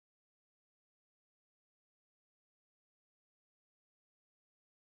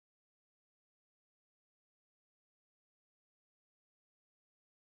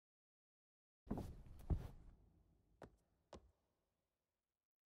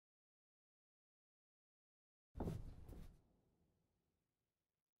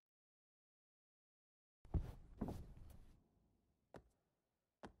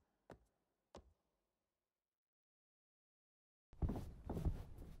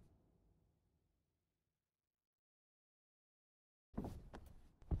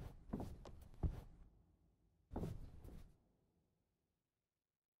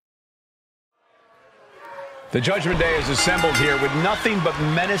The Judgment Day is assembled here with nothing but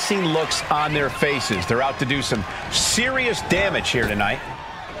menacing looks on their faces. They're out to do some serious damage here tonight.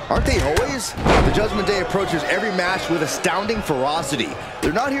 Aren't they always? The Judgment Day approaches every match with astounding ferocity.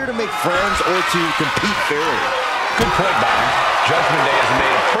 They're not here to make friends or to compete fairly. Good point, Bob. Judgment Day has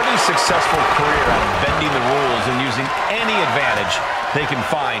made a pretty successful career out of bending the rules and using any advantage they can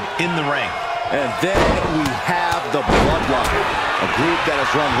find in the ring. And then we have the Bloodline, a group that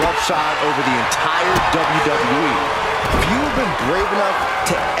has run roughshod over the entire WWE. Few have been brave enough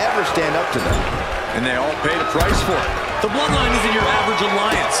to ever stand up to them. And they all paid a price for it. The Bloodline isn't your average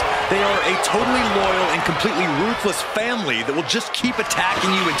alliance. They are a totally loyal and completely ruthless family that will just keep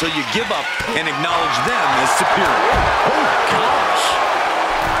attacking you until you give up and acknowledge them as superior. Oh, gosh.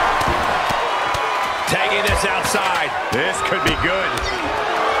 Tagging this outside. This could be good.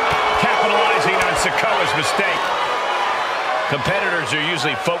 Capitalizing on Sikoa's mistake. Competitors are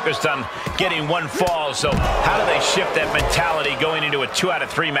usually focused on getting one fall, so how do they shift that mentality going into a 2 out of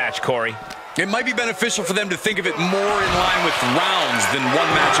 3 match, Corey? It might be beneficial for them to think of it more in line with rounds than one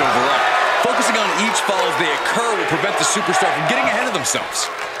match overall. Focusing on each fall as they occur will prevent the superstar from getting ahead of themselves.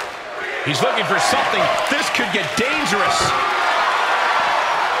 He's looking for something. This could get dangerous.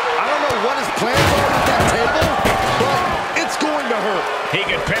 I don't know what his plans are with that table, but it's going to hurt. He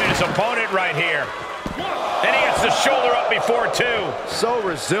could pin his opponent right here. And he gets the shoulder up before 2. So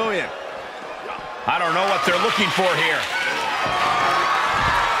resilient. I don't know what they're looking for here.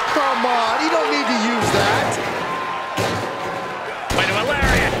 Come on, you don't need to use that. Wait a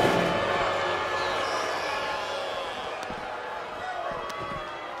lariat.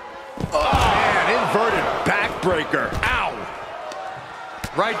 Oh, man, inverted backbreaker. Ow.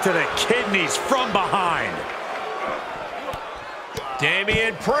 Right to the kidneys from behind.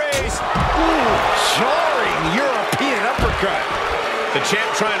 Damian Priest. Ooh, jarring European uppercut. The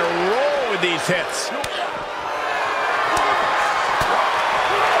champ trying to roll with these hits.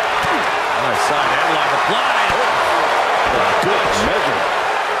 Nice side headlock applied. Oh, good measure.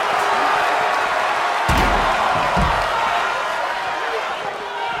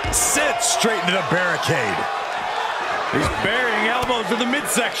 Sits straight into the barricade. He's burying elbows to the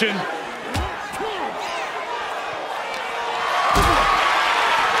midsection.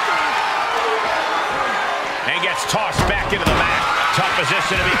 And gets tossed back into the mat. Tough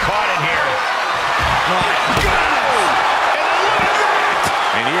position to be caught in here.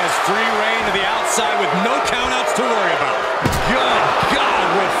 And he has free reign to the outside with no countouts to worry about. Good God,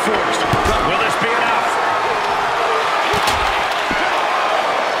 what force. Will this be enough?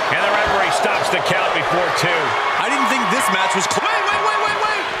 And the referee stops the count before 2. I didn't think this match was close.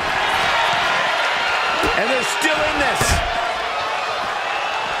 Wait. And they're still in this.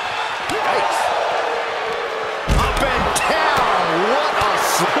 Yikes. Up and down. What a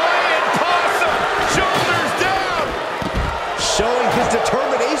flying possum. Shoulders down. Showing his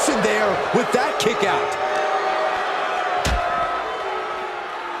determination there with that kick out.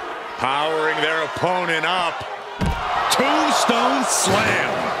 Powering their opponent up. Tombstone slam.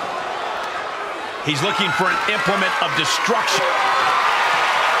 He's looking for an implement of destruction.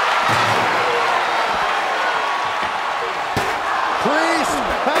 Priest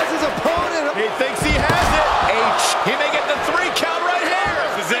has his opponent. He thinks he has it. He may get the 3 count right here.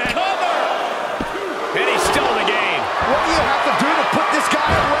 This is it. Cover. And he's still in the game. What do you have to do to put this guy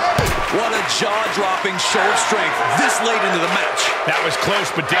away? What a jaw-dropping show of strength this late into the match. That was close,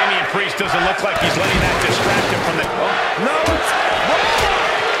 but Damian Priest doesn't look like he's letting that distract him from the... Oh, No, it's...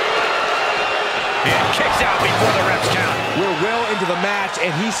 and kicks out before the ref's count. We're well into the match, and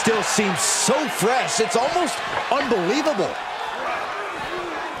he still seems so fresh. It's almost unbelievable.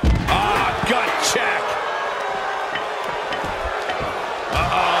 Gut check.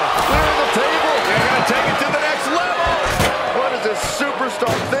 Clear the table. They're going to take it to the next level. What is this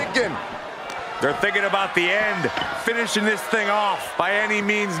superstar thinking? They're thinking about the end, finishing this thing off by any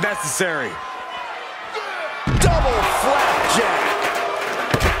means necessary. Double flapjack.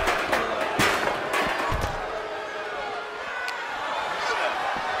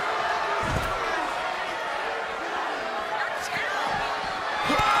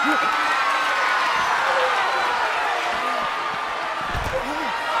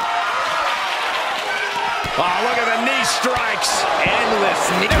 Oh, look at the knee strikes. Endless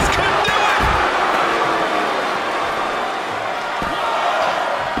knee. This could do it.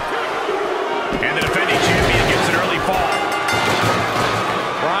 And the defending champion gets an early fall.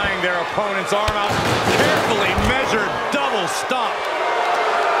 Prying their opponent's arm out. Carefully measured double stop.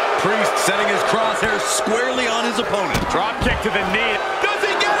 Priest setting his crosshairs squarely on his opponent. Drop kick to the knee. Does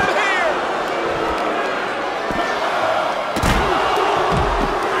he get him here?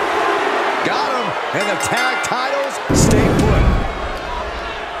 And the tag titles stay put.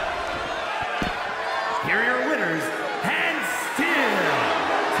 Here are your winners, and still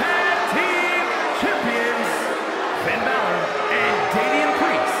Tag Team Champions, Finn Balor and Damian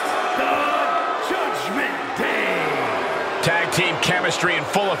Priest, the Judgment Day. Tag team chemistry in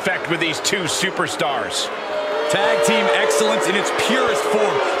full effect with these two superstars. Tag team excellence in its purest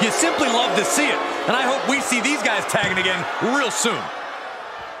form. You simply love to see it. And I hope we see these guys tagging again real soon.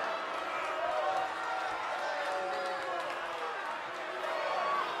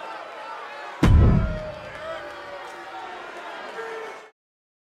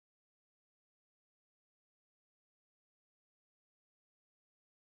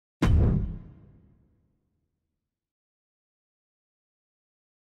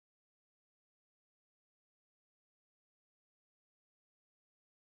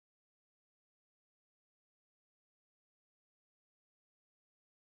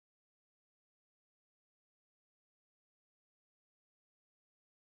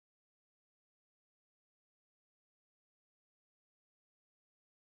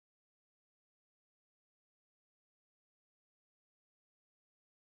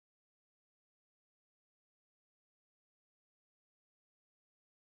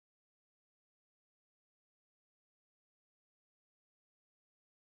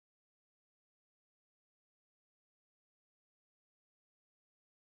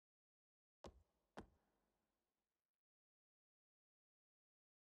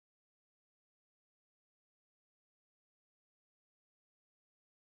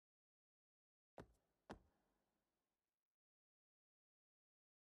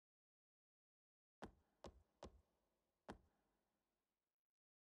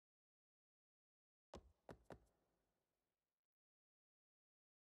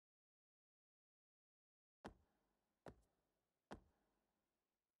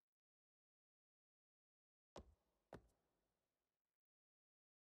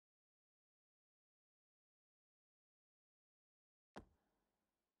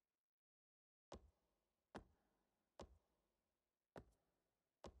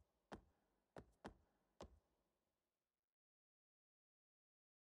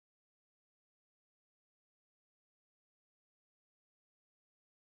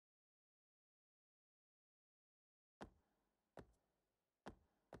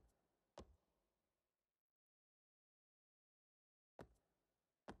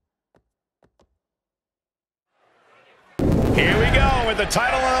 Here we go with the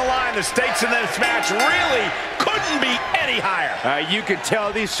title on the line. The stakes in this match really couldn't be any higher. You can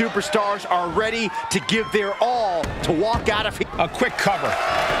tell these superstars are ready to give their all to walk out of here. A quick cover.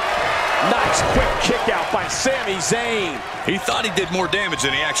 Nice quick kick out by Sami Zayn. He thought he did more damage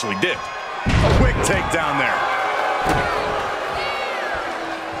than he actually did. A quick takedown there.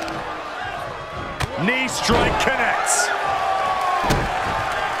 Knee strike connects.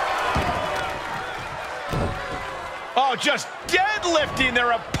 Oh, just deadlifting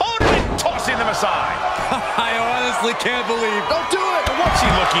their opponent and tossing them aside. I honestly can't believe. Don't do it. What's he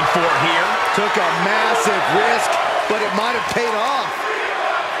looking for here? Took a massive risk, but it might have paid off.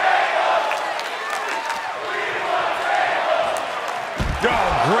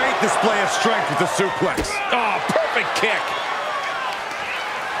 Oh, great display of strength with the suplex. Oh, perfect kick.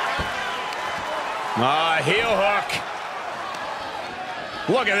 Heel hook.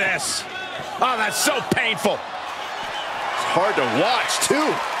 Look at this. Oh, that's so painful. Hard to watch, too.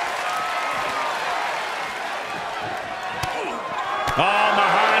 Oh,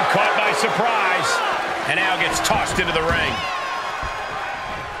 Mahan caught by surprise. And now gets tossed into the ring.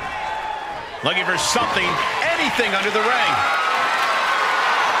 Looking for something, anything under the ring.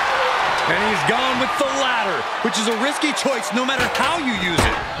 And he's gone with the ladder, which is a risky choice no matter how you use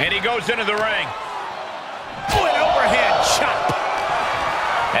it. And he goes into the ring. Oh, an overhead chop.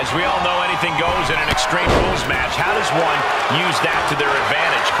 As we all know, anything goes in an Extreme Rules match. How does one use that to their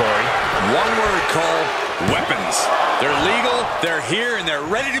advantage, Corey? One word, Cole: weapons. They're legal, they're here, and they're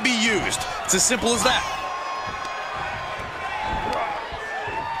ready to be used. It's as simple as that.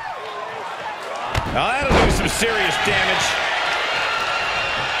 Now that'll do some serious damage.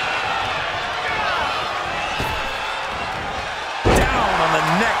 Down on the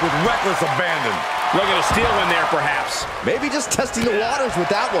neck with reckless abandon. Looking to steal one there, perhaps. Maybe just testing the waters with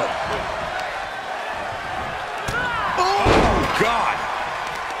that one. Oh, God.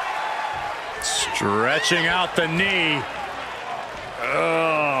 Stretching out the knee.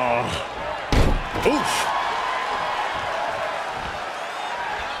 Oh. Oof.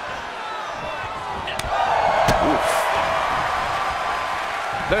 Oof.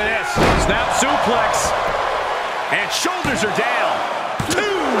 Look at this. Snap suplex. And shoulders are down.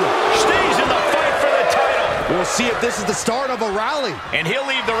 Two. Stays in the fight for the We'll see if this is the start of a rally. And he'll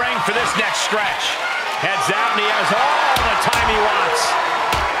leave the ring for this next stretch. Heads out, and he has all the time he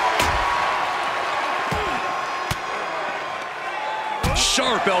wants.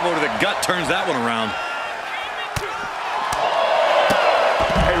 Sharp elbow to the gut turns that one around.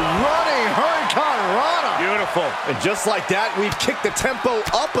 A running hurricane rana. Beautiful. And just like that, we've kicked the tempo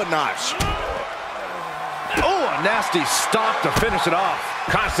up a notch. Oh, a nasty stop to finish it off.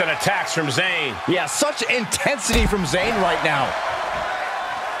 Constant attacks from Zayn. Yeah, such intensity from Zayn right now.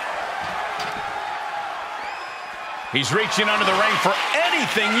 He's reaching under the ring for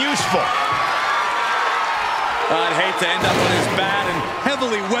anything useful. I'd hate to end up on his bad and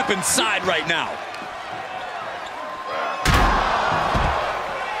heavily weaponed side right now.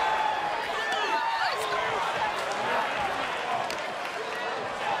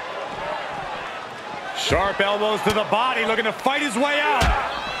 Sharp elbows to the body, looking to fight his way out.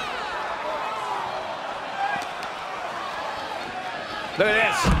 Look at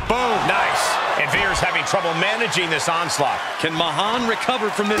this. Boom. Nice. And Veer's having trouble managing this onslaught. Can Mahan recover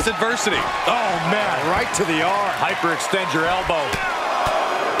from this adversity? Oh, man, right to the arm. Hyperextend your elbow.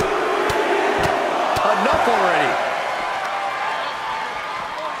 Enough already.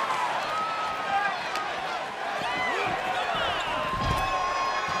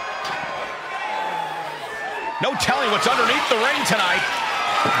 No telling what's underneath the ring tonight.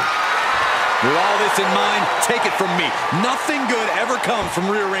 With all this in mind, take it from me. Nothing good ever comes from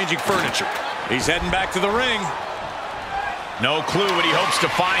rearranging furniture. He's heading back to the ring. No clue what he hopes to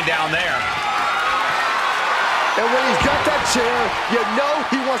find down there. And when he's got that chair, you know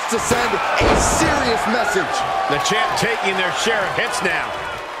he wants to send a serious message. The champ taking their share of hits now.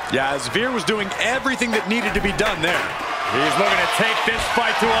 Yeah, as Veer was doing everything that needed to be done there. He's looking to take this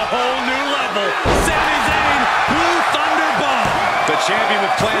fight to a whole new level. Sami Zayn, Blue Thunder Bomb. The champion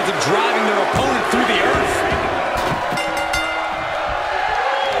with plans of driving their opponent through the earth.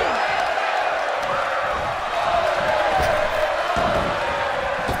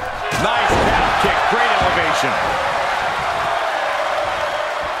 Nice calf kick, great elevation.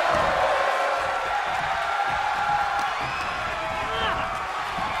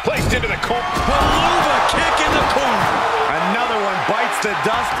 Placed into the corner. Beluga kick in the corner. Another one bites the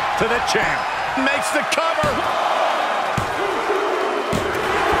dust to the champ. Makes the cover.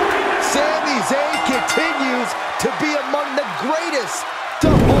 Sami Zayn continues to be among the greatest to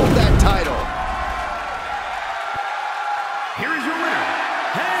hold that title. Here is your winner,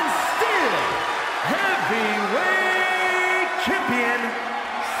 and still heavyweight champion,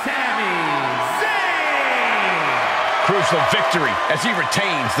 Sami Zayn. Crucial victory as he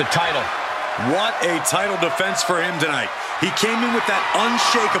retains the title. What a title defense for him tonight. He came in with that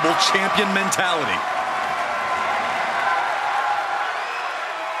unshakable champion mentality.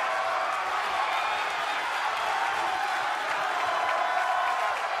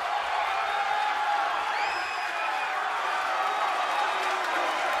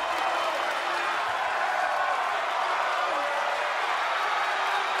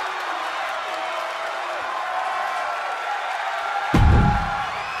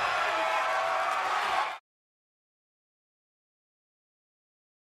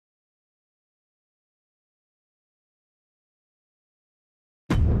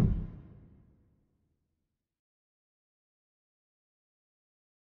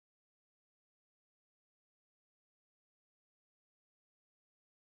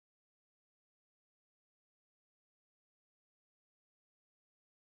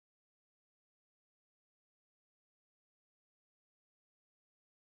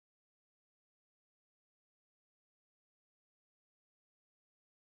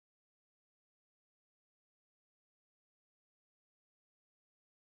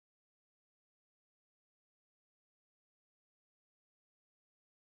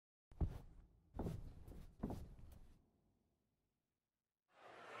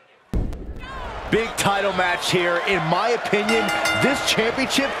 Big title match here. In my opinion, this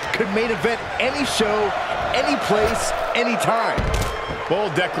championship could main event any show, any place, any time.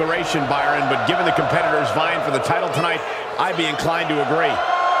 Bold declaration, Byron, but given the competitors vying for the title tonight, I'd be inclined to agree.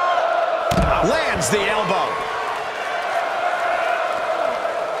 Lands the elbow.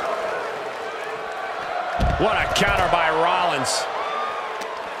 What a counter by Rollins.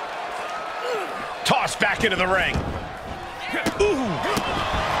 Tossed back into the ring. Ooh.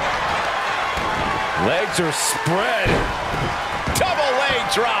 Legs are spread. Double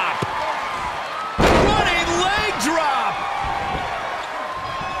leg drop. Running leg drop.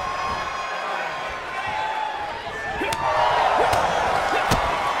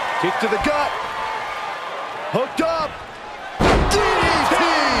 Kick to the gut. Hooked up. DDT.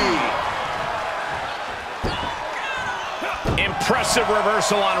 Impressive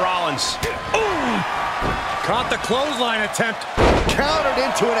reversal on Rollins. Ooh! Caught the clothesline attempt. Countered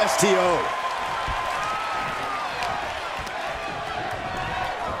into an STO.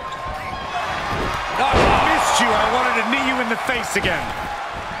 Oh, I missed you. I wanted to knee you in the face again.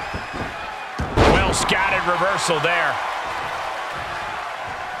 Well scattered reversal there.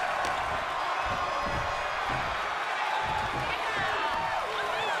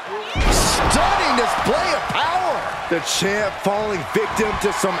 Stunning display of power. The champ falling victim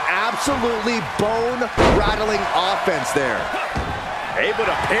to some absolutely bone-rattling offense there. Able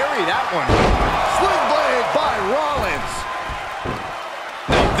to parry that one. Sling blade by Rollins.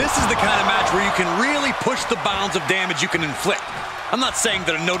 Now, this is the kind of match where you can really push the bounds of damage you can inflict. I'm not saying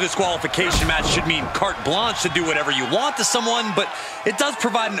that a no disqualification match should mean carte blanche to do whatever you want to someone, but it does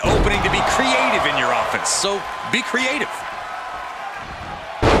provide an opening to be creative in your offense, so be creative.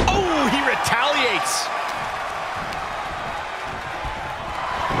 Oh, he retaliates.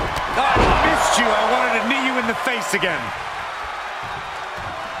 Oh, I missed you. I wanted to knee you in the face again.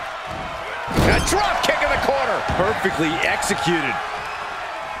 A drop kick in the corner. Perfectly executed.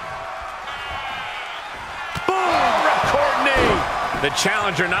 The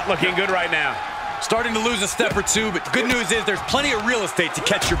challenger not looking good right now. Starting to lose a step or two, but the good news is there's plenty of real estate to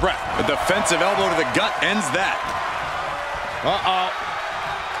catch your breath. A defensive elbow to the gut ends that.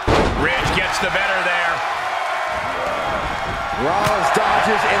 Ridge gets the better there. Rollins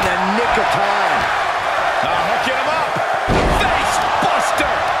dodges in the nick of time. Hooking him up. Face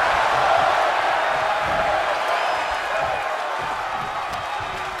buster.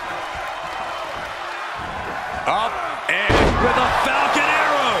 Up and with a Falcon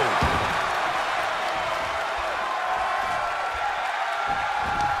Arrow.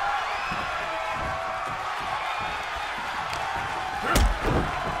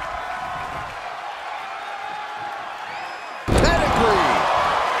 Pedigree.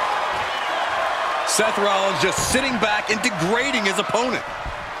 Seth Rollins just sitting back and degrading his opponent.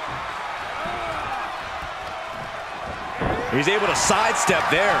 He's able to sidestep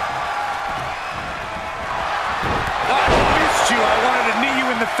there. I missed you. I wanted to knee you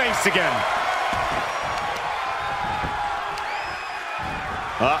in the face again.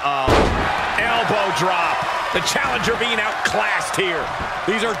 Elbow drop. The challenger being outclassed here.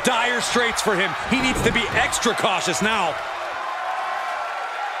 These are dire straits for him. He needs to be extra cautious now.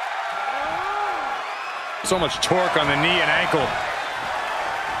 So much torque on the knee and ankle.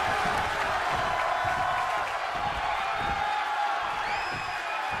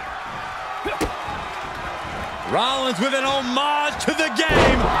 Rollins with an homage to the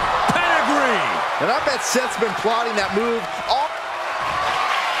game. Pedigree. And I bet Seth's been plotting that move all...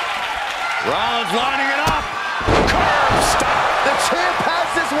 Rollins lining it up. Curb stop. The champ has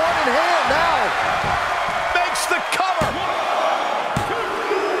this one in hand now. Makes the cover.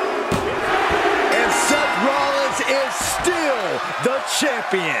 And Seth Rollins is still the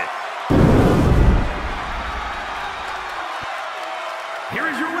champion. Here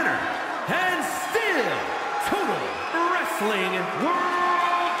is your winner, and still Total Wrestling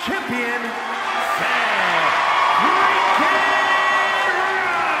World Champion, Seth Rollins.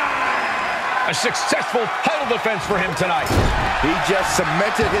 A successful title defense for him tonight. He just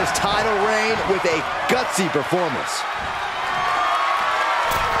cemented his title reign with a gutsy performance.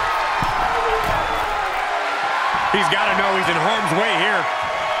 He's got to know he's in harm's way here.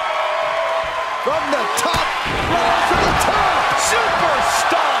 From the top, Rollins to the top. Super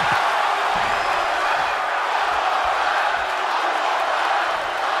stomp.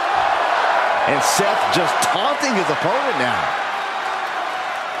 And Seth just taunting his opponent now.